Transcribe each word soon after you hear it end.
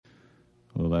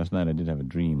Well, last night I did have a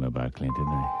dream about Clinton.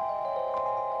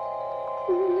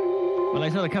 Well, I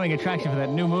saw the coming attraction for that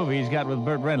new movie he's got with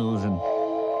Burt Reynolds, and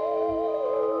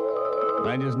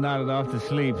I just nodded off to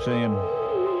sleep saying,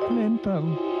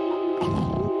 Clinton.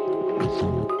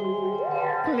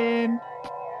 Clinton.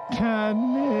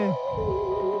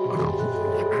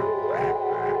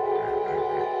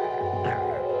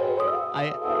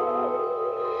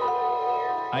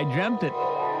 I dreamt it.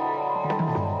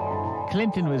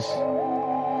 Clinton was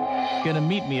going to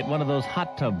meet me at one of those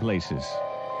hot tub places.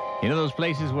 You know those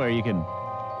places where you can,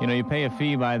 you pay a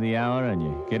fee by the hour and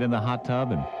you get in the hot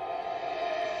tub, and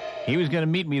he was going to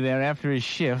meet me there after his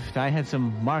shift. I had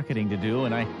some marketing to do,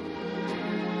 and I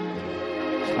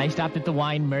stopped at the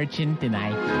wine merchant, and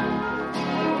I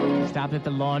stopped at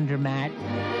the laundromat,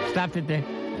 stopped at the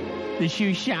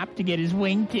shoe shop to get his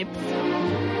wingtips.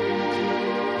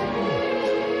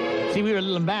 See, we were a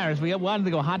little embarrassed. We wanted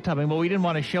to go hot tubbing, but we didn't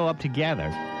want to show up together.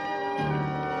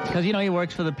 Because, he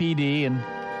works for the PD, and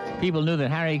people knew that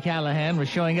Harry Callahan was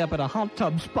showing up at a hot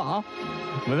tub spa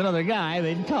with another guy.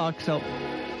 They didn't talk, so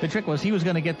the trick was he was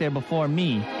going to get there before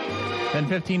me. Then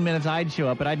 15 minutes I'd show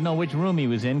up, but I'd know which room he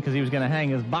was in because he was going to hang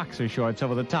his boxer shorts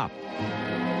over the top.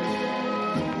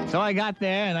 So I got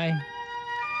there, and I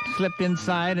slipped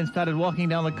inside and started walking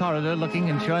down the corridor looking,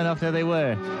 and sure enough, there they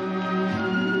were.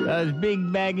 Those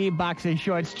big, baggy boxer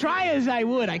shorts. Try as I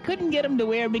would, I couldn't get him to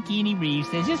wear bikini briefs.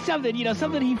 There's just something,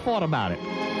 something he thought about it.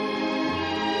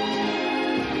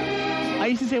 I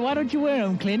used to say, why don't you wear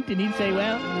them, Clint? And he'd say,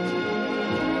 well,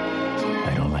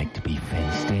 I don't like to be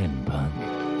fenced in, punk.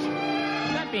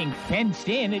 It's not being fenced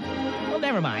in. Well,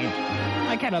 never mind.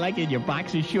 I kind of like it in your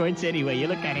boxer shorts anyway. You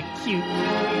look kind of cute.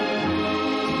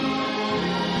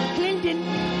 Clinton,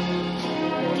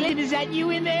 is that you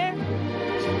in there?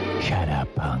 Shut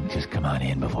up, punk. Just come on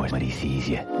in before somebody sees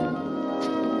you.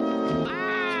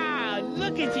 Ah,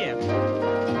 look at you.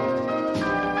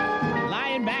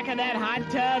 Lying back in that hot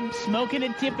tub, smoking a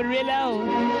Tipperillo.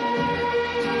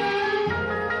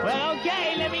 Well,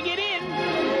 okay, let me get in.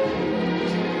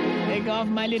 Take off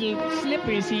my little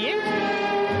slippers here.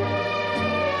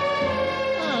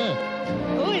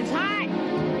 Oh, it's hot.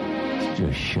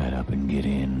 Just shut up and get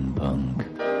in, punk.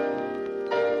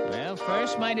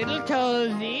 First, my little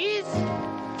toesies.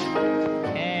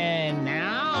 And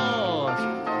now,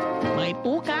 my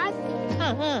pukas.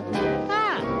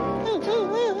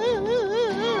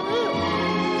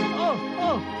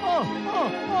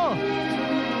 Oh.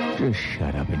 Just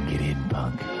shut up and get in,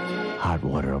 punk. Hot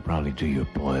water will probably do your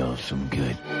boils some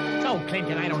good. Oh,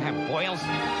 Clinton, I don't have boils.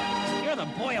 You're the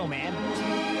boil man.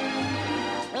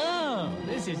 Oh,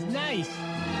 this is nice.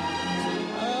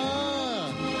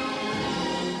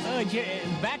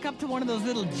 Back up to one of those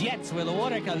little jets where the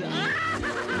water comes.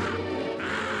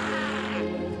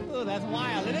 Oh, that's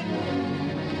wild, isn't it?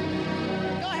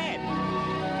 Go ahead.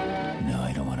 No,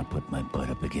 I don't want to put my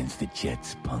butt up against the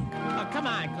jets, punk. Oh, come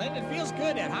on, Clint. It feels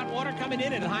good. That hot water coming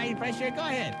in at high pressure. Go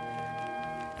ahead.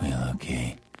 Well,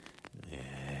 okay.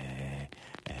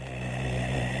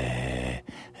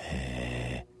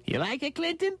 You like it,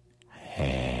 Clinton?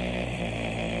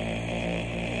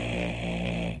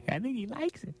 I think he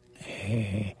likes it.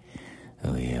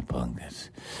 Oh, yeah, punk.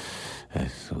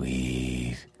 That's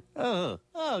sweet. Oh,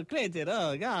 Clinton.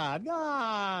 Oh, God.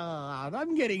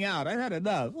 I'm getting out. I've had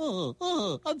enough.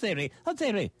 I'm sorry.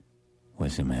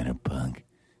 What's the matter, punk?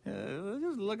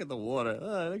 Just look at the water.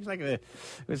 It looks like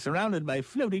we're surrounded by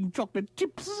floating chocolate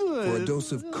chips. For a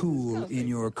dose of cool in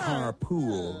your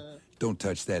carpool, don't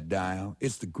touch that dial.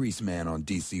 It's the Greasman on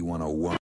DC 101.